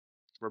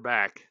We're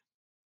back,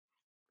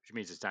 which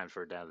means it's time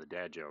for a Down to the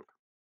Dad joke.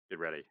 Get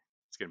ready.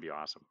 It's going to be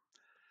awesome.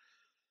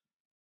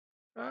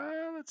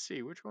 Let's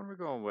see. Which one we're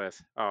going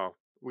with? Oh,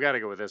 we got to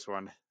go with this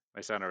one.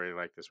 My son already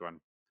liked this one.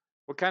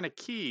 What kind of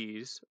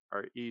keys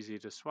are easy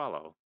to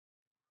swallow?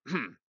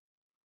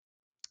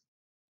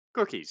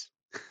 Cookies.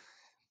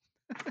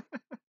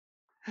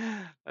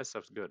 That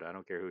stuff's good. I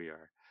don't care who you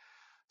are.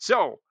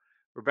 So,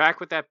 we're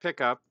back with that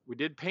pickup. We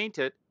did paint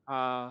it.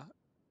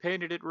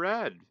 Painted it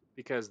red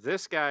because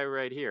this guy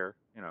right here,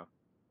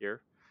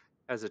 here,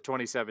 has a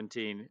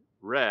 2017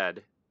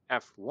 red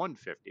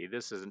F150.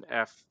 This is an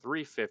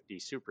F350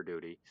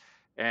 Superduty.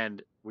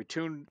 And we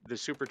tuned the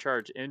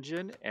supercharged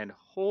engine, and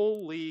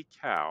holy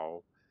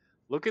cow,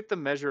 look at the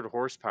measured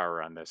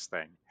horsepower on this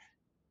thing.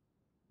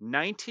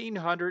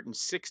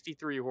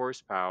 1,963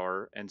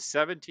 horsepower and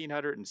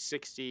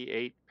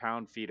 1,768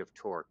 pound-feet of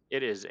torque.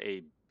 It is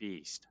a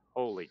beast.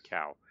 Holy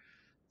cow.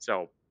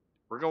 So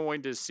we're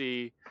going to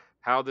see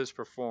how this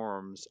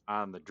performs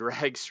on the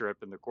drag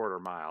strip in the quarter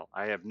mile.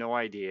 I have no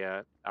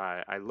idea.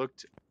 I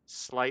looked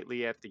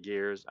slightly at the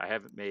gears. I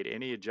haven't made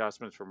any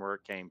adjustments from where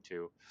it came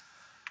to.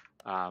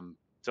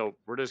 So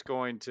we're just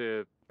going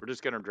to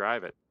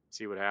drive it,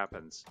 see what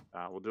happens.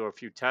 We'll do a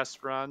few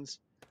test runs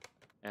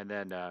and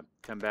then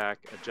come back,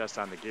 adjust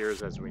on the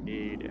gears as we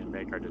need, and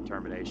make our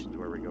determinations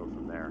where we go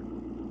from there.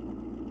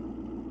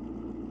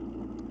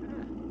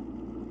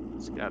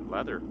 It's got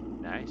leather.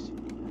 Nice.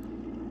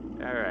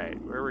 All right,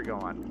 where are we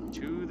going?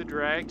 To the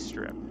drag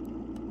strip.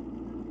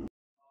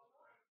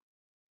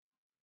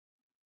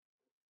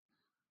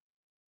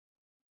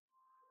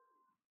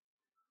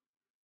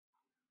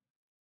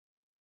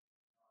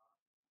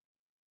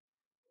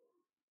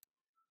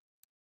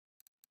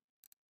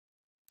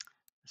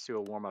 Let's do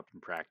a warm-up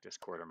and practice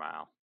quarter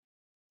mile.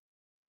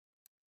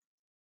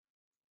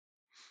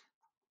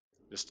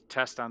 Just a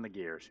test on the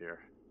gears here.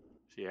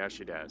 See how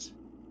she does.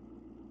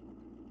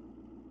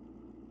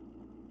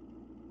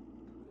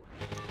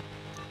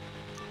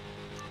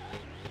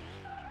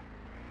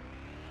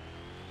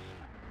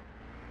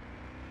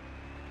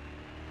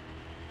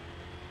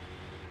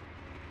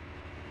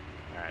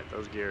 All right,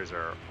 those gears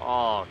are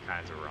all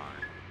kinds of wrong.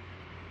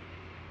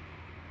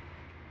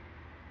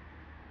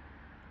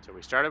 So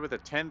we started with a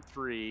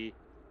 10.3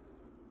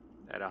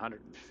 at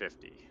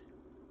 150.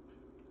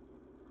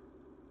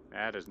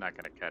 That is not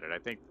going to cut it. I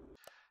think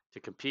to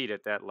compete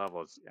at that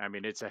level,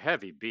 it's a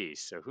heavy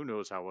beast, so who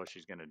knows how well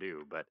she's going to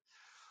do, but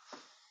I'd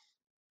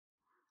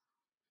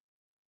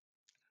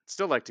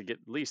still like to get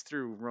at least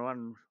through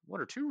one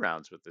or two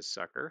rounds with this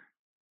sucker.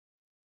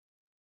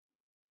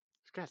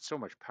 It's got so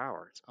much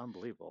power. It's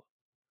unbelievable.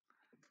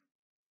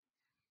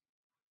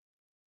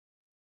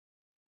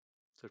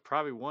 So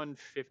probably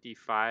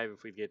 155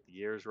 if we get the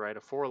gears right.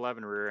 A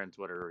 411 rear end's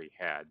what it already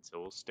had,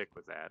 so we'll stick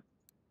with that.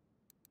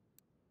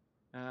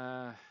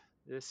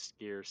 This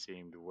gear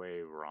seemed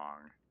way wrong.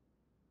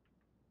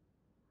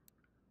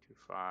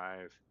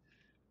 2.5.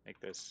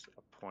 Make this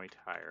a point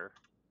higher.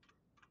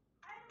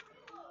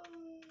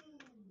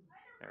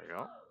 There we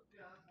go.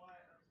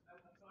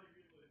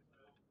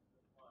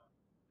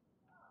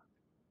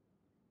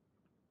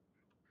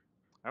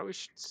 I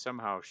always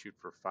somehow shoot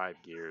for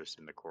 5 gears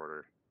in the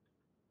quarter.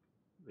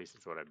 At least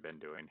that's what I've been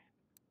doing.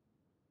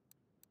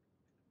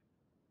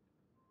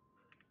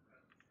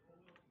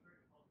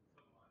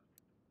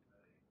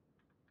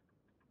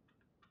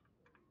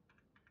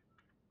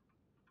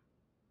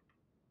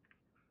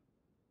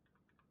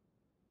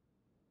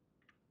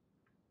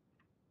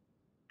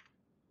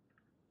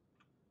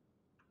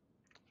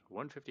 So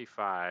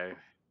 155.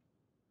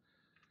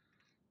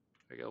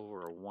 I go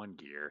over a 1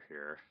 gear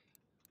here.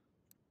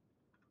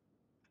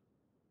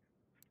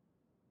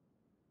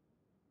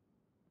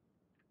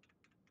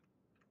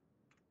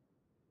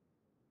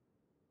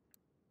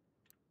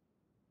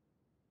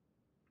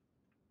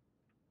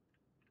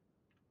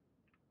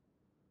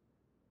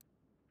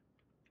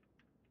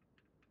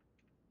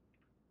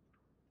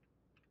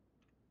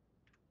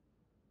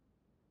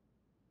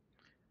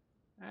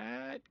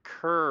 That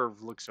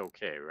curve looks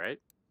okay, right?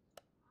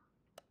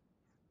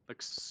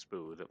 Looks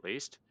smooth at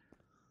least.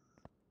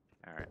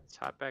 All right, let's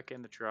hop back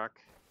in the truck.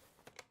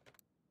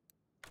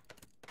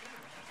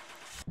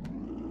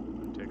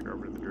 Take her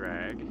over to the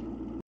drag.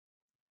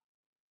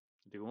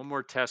 Do one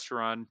more test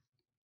run,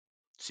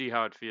 see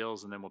how it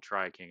feels, and then we'll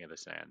try King of the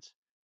Sands.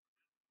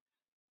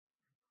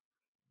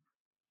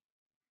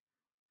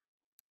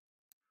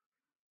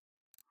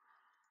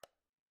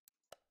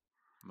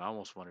 I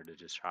almost wanted to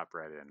just hop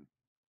right in.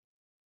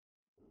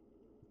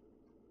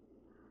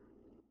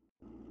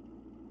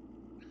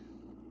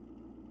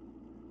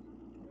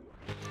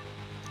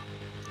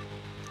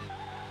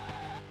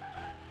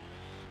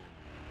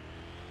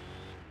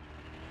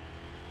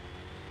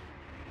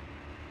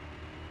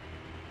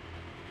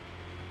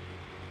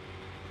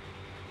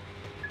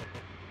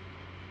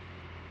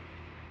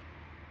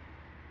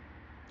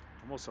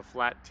 Almost a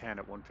flat 10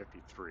 at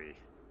 153.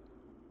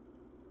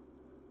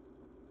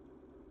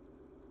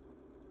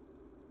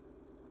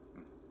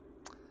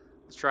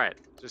 Let's try it.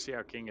 Just see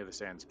how King of the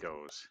Sands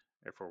goes.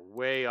 If we're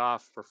way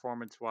off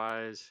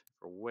performance-wise,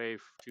 if we're way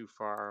too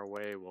far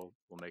away, we'll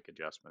make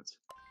adjustments.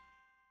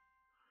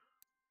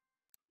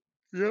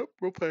 Yep,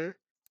 we'll play.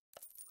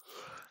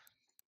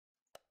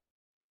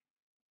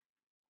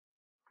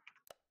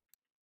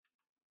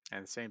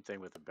 And the same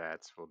thing with the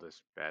bets. We'll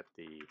just bet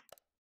the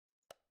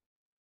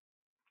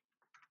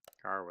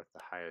car with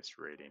the highest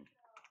rating.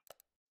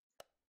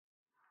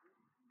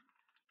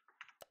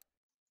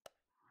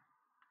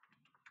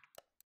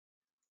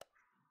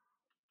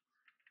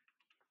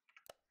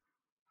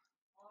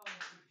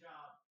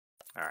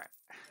 All right.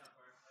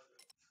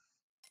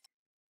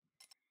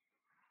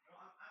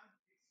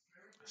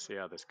 Let's see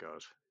how this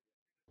goes.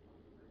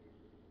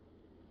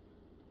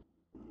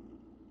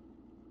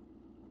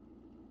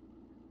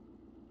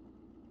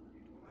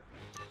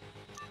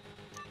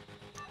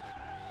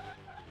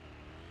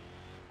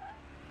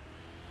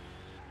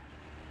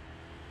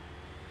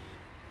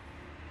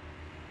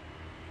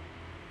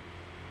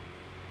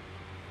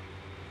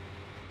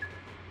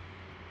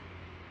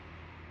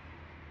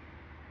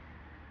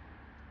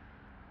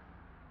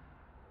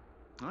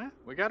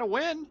 We got to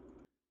win.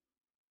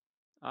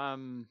 I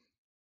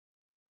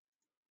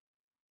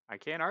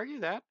can't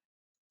argue that.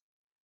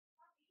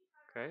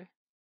 Okay.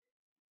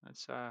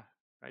 Let's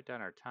write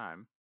down our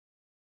time.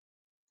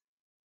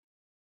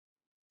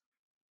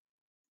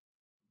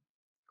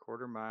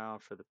 Quarter mile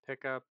for the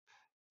pickup.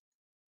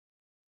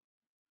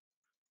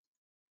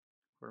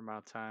 Quarter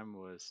mile time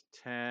was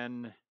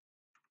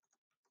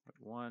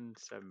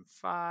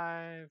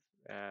 10.175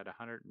 at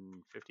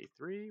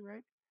 153,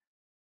 right?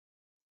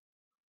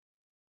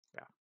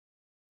 Yeah.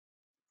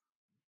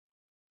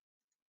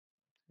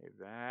 Save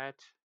that.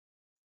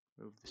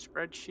 Move the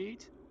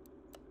spreadsheet.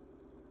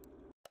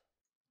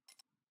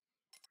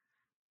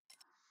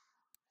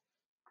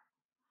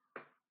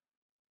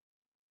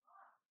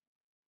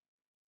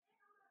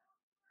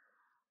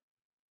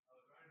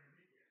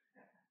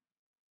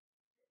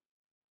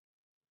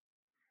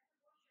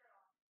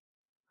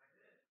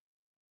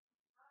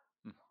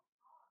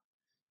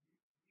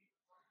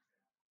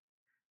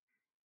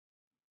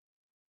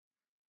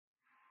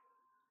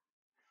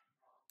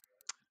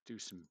 Do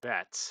some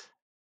bets.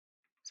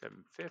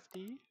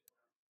 750.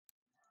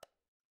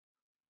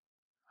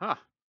 Huh.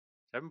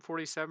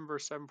 747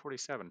 versus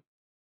 747.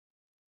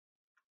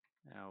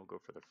 Now we'll go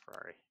for the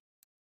Ferrari.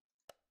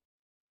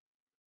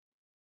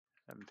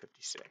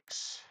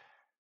 756.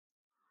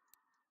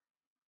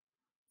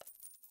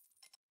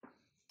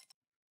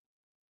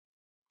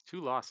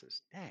 Two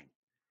losses. Dang.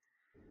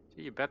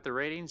 So you bet the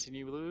ratings and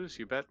you lose.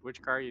 You bet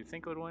which car you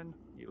think would win,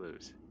 you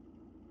lose.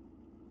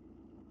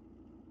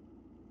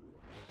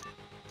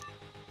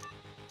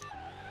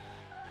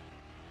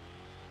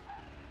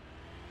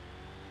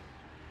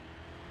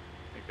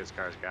 I think this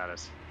car's got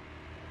us.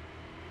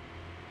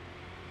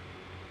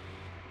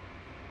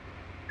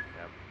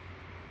 Yep.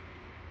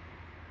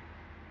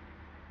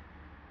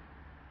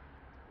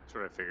 That's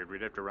what I figured.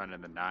 We'd have to run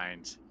in the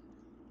 9s.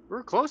 We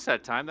were close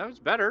that time. That was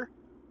better.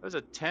 That was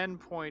a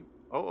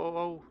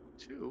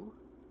 10.0002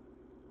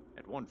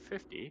 at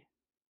 150.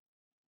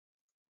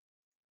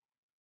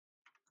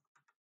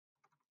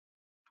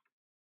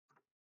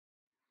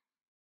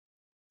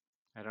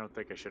 I don't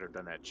think I should have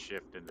done that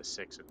shift in the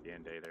 6 at the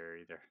end there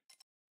either.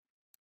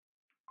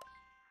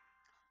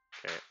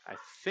 Okay, I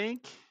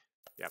think,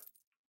 yep.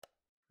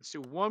 Let's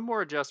do one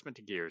more adjustment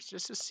to gears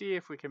just to see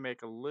if we can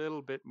make a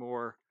little bit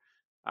more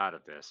out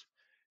of this.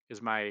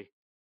 Because my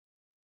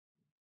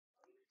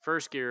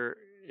first gear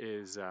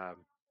is I'm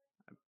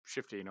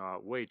shifting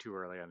way too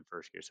early on the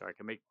first gear, so I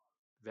can make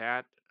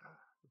that,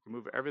 we can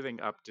move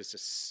everything up just a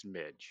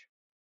smidge,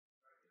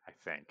 I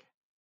think.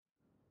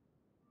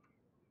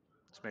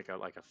 Let's make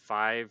like a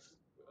 5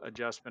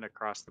 adjustment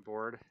across the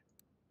board.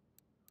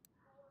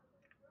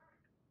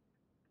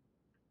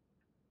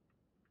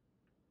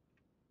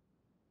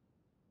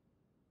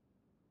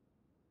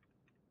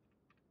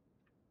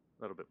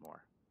 A little bit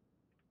more.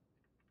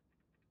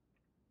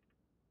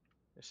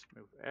 Just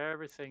move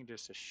everything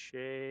just a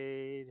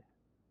shade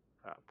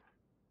up.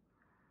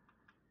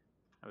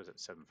 That was at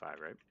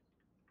 7.5, right?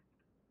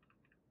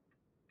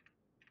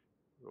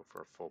 Go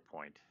for a full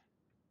point.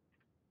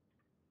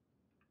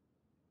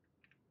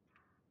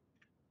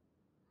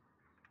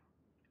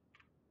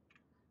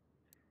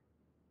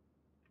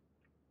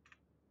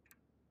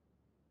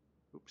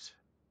 Oops.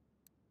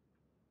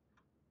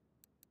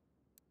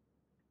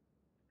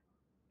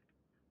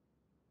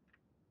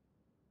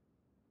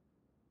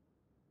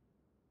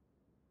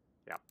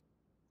 Yeah.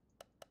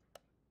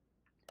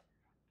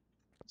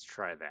 Let's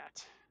try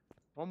that.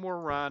 One more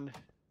run.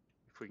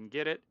 If we can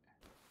get it,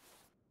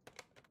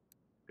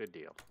 good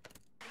deal.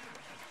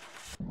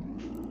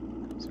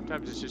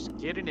 Sometimes it's just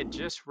getting it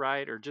just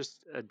right or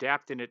just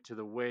adapting it to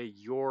the way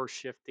you're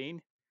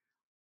shifting.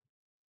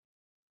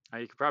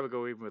 You could probably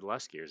go even with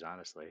less gears,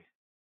 honestly,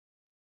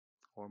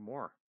 or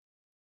more.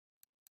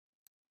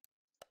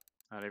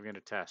 Not even going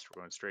to test.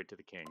 We're going straight to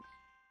the king.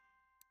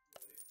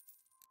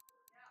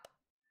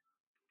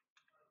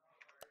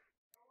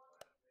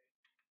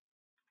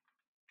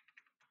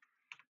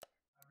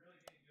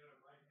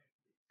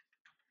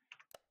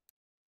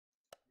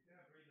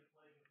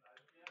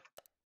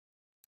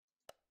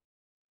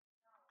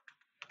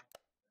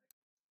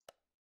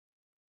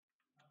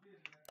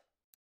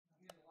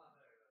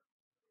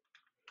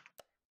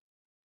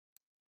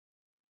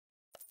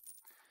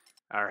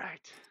 All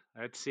right,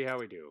 let's see how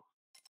we do.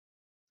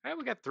 Hey,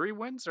 we got 3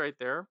 wins right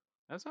there.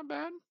 That's not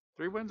bad.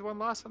 3 wins, 1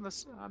 loss on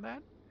this on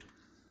that.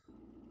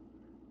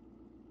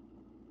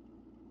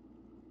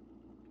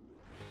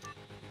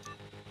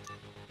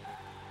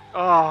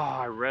 Oh,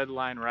 I red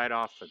line right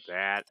off the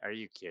bat. Are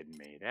you kidding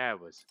me? That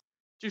was.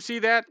 Did you see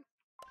that?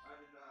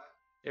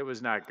 It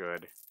was not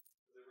good.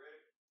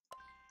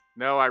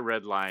 No, I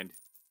redlined.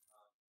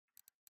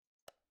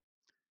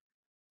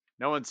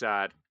 No one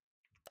saw it.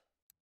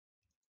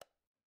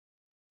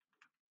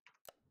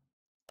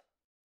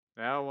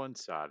 No one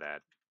saw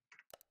that.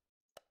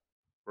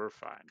 We're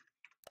fine.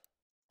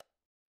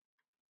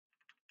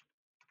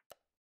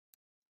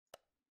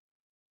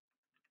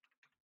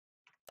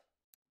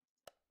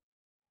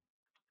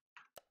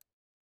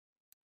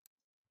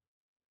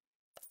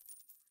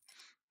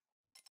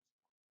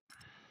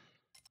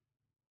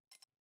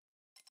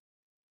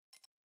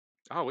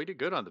 Oh, we did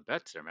good on the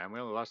bets there, man. We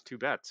only lost 2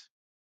 bets.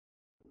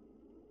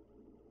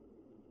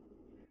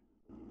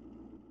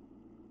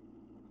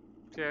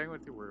 Okay, I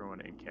think we're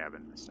going in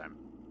cabin this time.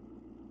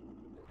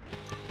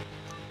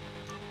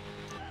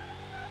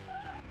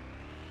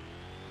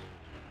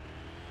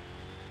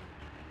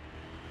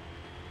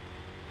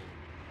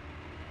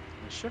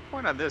 The shift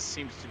point on this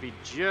seems to be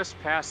just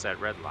past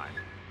that red line.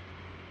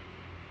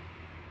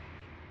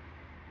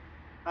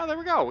 Oh, there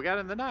we go. We got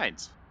in the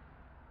 9s.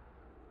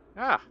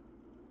 Ah.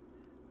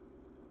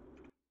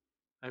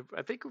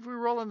 I think if we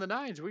roll in the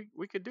 9s,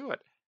 we could do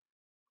it.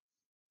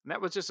 And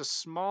that was just a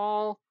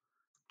small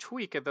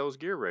tweak of those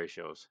gear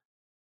ratios.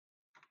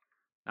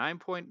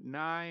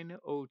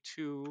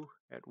 9.902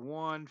 at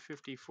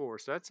 154.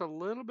 So that's a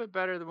little bit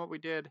better than what we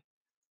did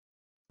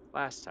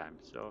last time.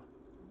 So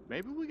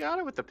maybe we got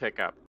it with the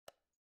pickup.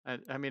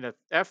 I mean, a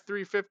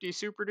F350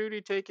 Super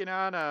Duty taking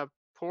on a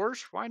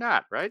Porsche, why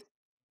not, right?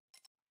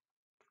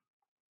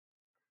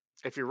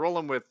 If you're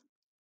rolling with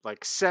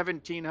like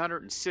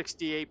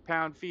 1,768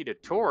 pound-feet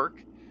of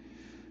torque,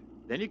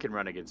 then you can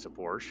run against a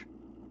Porsche.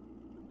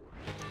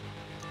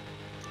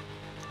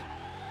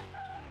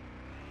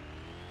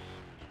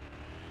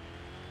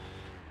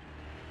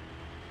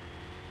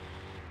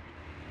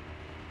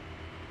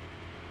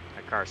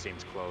 That car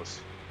seems close.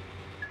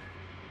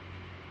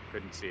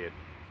 Couldn't see it.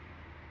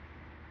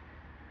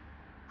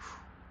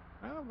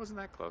 Well, it wasn't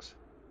that close.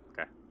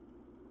 Okay.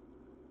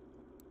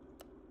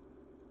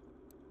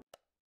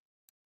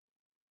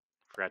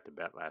 Forgot to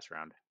bet last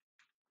round.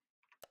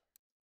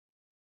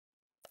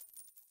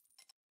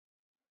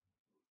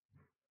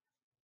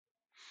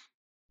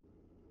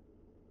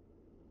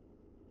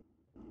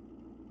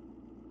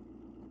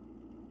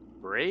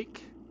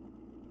 Brake,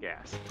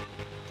 gas.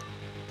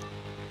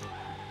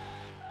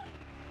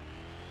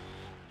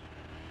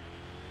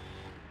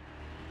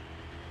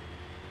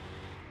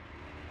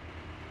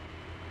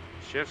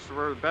 Shifts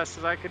were the best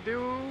as I could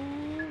do.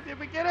 Did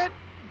we get it?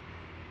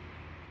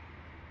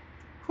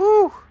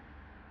 Whew.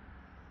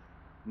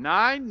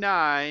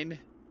 9.9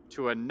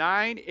 to a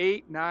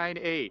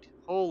 9.898.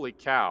 Holy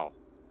cow.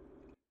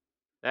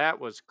 That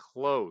was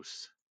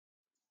close.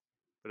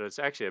 But it's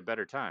actually a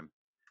better time.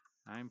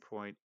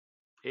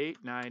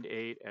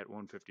 9.898 at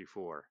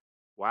 154.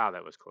 Wow,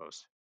 that was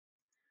close.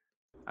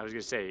 I was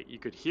going to say, you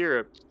could hear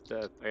it.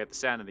 I got the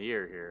sound in the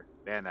ear here.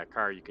 Man, that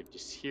car, you could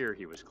just hear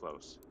he was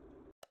close.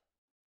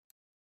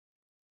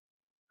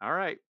 All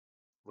right.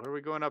 What are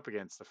we going up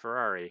against? The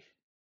Ferrari.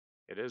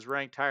 It is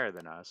ranked higher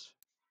than us.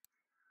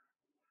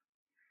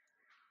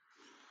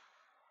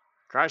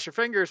 Cross your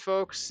fingers,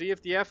 folks. See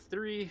if the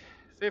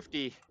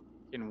F350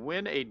 can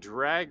win a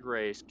drag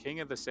race, King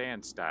of the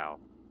Sand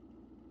style.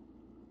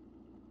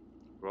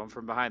 Going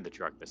from behind the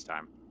truck this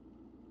time.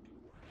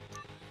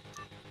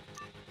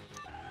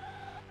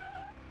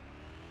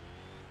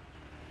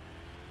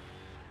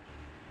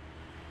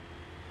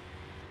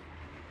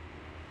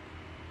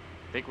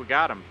 I think we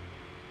got him.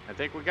 I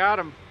think we got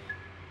him.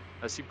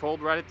 Unless he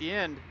pulled right at the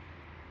end.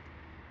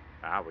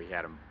 Ah, we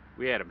had him.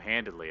 We had him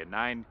handedly. A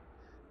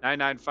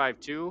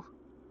 9952.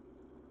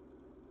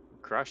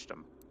 Crushed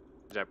him.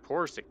 That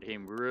Porsche that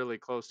came really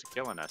close to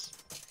killing us.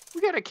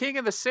 We got a King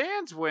of the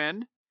Sands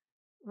win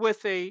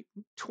with a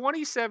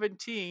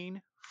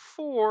 2017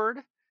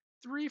 Ford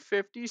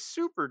 350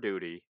 Super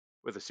Duty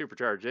with a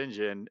supercharged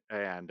engine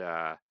and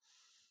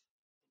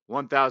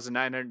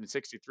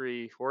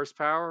 1,963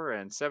 horsepower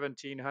and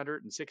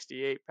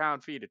 1,768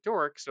 pound-feet of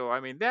torque. So, I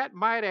mean, that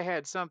might have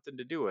had something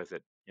to do with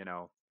it. You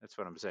know, that's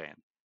what I'm saying.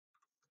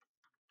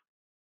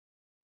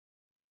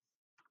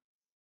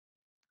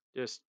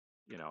 Just,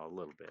 you know, a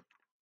little bit.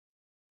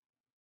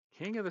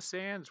 King of the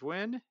Sands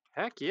win?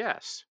 Heck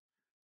yes.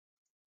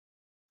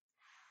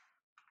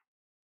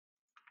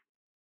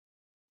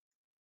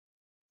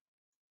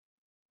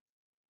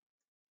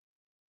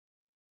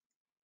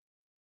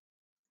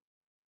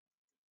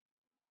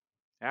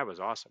 That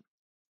was awesome.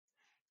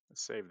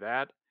 Let's save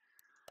that.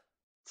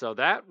 So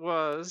that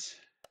was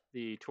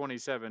the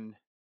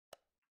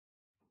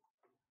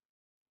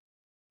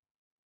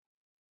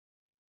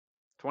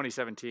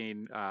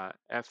 2017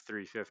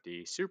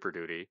 F350 Super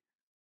Duty.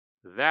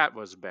 That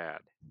was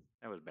bad.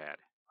 That was bad.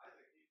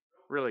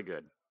 Really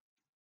good.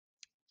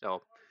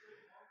 So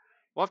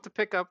we'll have to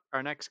pick up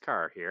our next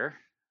car here.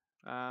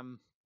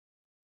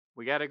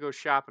 We got to go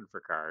shopping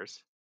for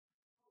cars.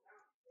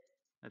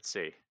 Let's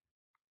see.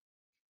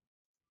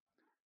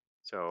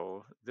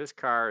 So this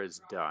car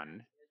is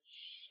done.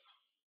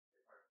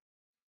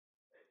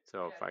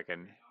 So if I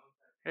can,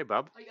 hey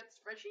bub. Oh, you got the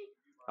spreadsheet?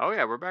 Oh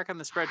yeah, we're back on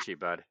the spreadsheet,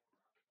 bud.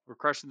 We're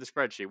crushing the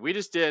spreadsheet. We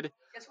just did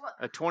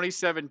a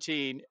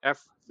 2017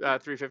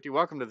 F350.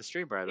 Welcome to the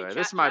stream, by the way.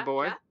 This is my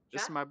boy.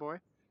 This is my boy.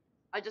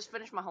 I just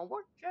finished my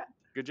homework. Chat.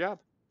 Good job.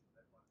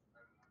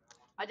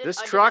 I did. This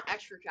I truck. did an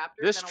extra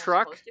chapter This than I was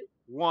truck supposed to.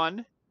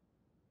 won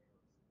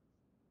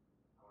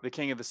the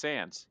King of the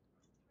Sands.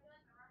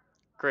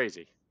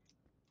 Crazy.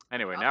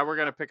 Anyway, now we're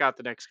gonna pick out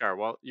the next car.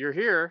 Well, you're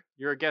here.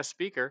 You're a guest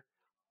speaker.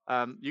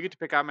 You get to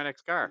pick out my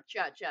next car.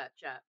 Chat.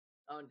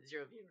 Oh,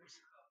 0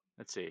 viewers.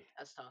 Let's see.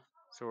 That's tough.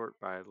 Sort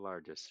by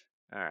largest.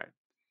 All right.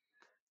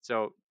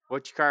 So,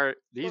 which car?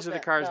 These are the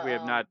cars we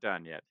have not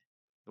done yet.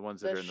 The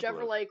ones that are in the blue.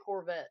 The Chevrolet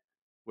Corvette.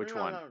 Which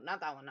one? No, not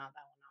that one. Not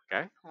that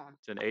one. Okay. Hold on.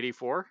 It's an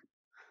 84.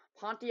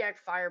 Pontiac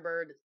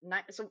Firebird.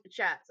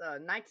 Chat.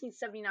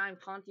 1979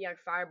 Pontiac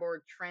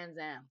Firebird Trans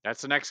Am.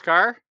 That's the next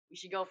car. We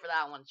should go for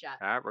that one, chat.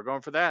 All right, we're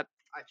going for that.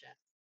 All right, chat.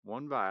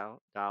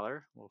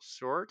 $1. We'll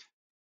sort.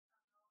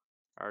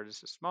 Ours is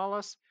the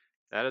smallest.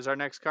 That is our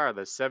next car.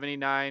 The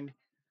 79.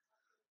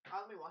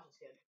 Let me watch this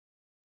kid.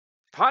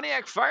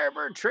 Pontiac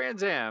Firebird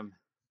Trans Am.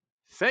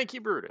 Thank you,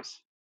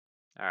 Brutus.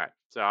 All right,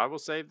 so I will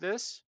save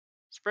this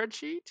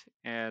spreadsheet,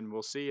 and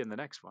we'll see you in the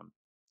next one.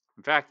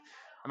 In fact,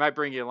 I might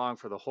bring you along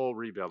for the whole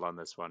rebuild on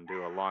this one,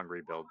 do a long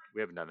rebuild. We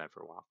haven't done that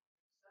for a while.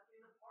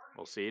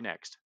 We'll see you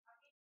next.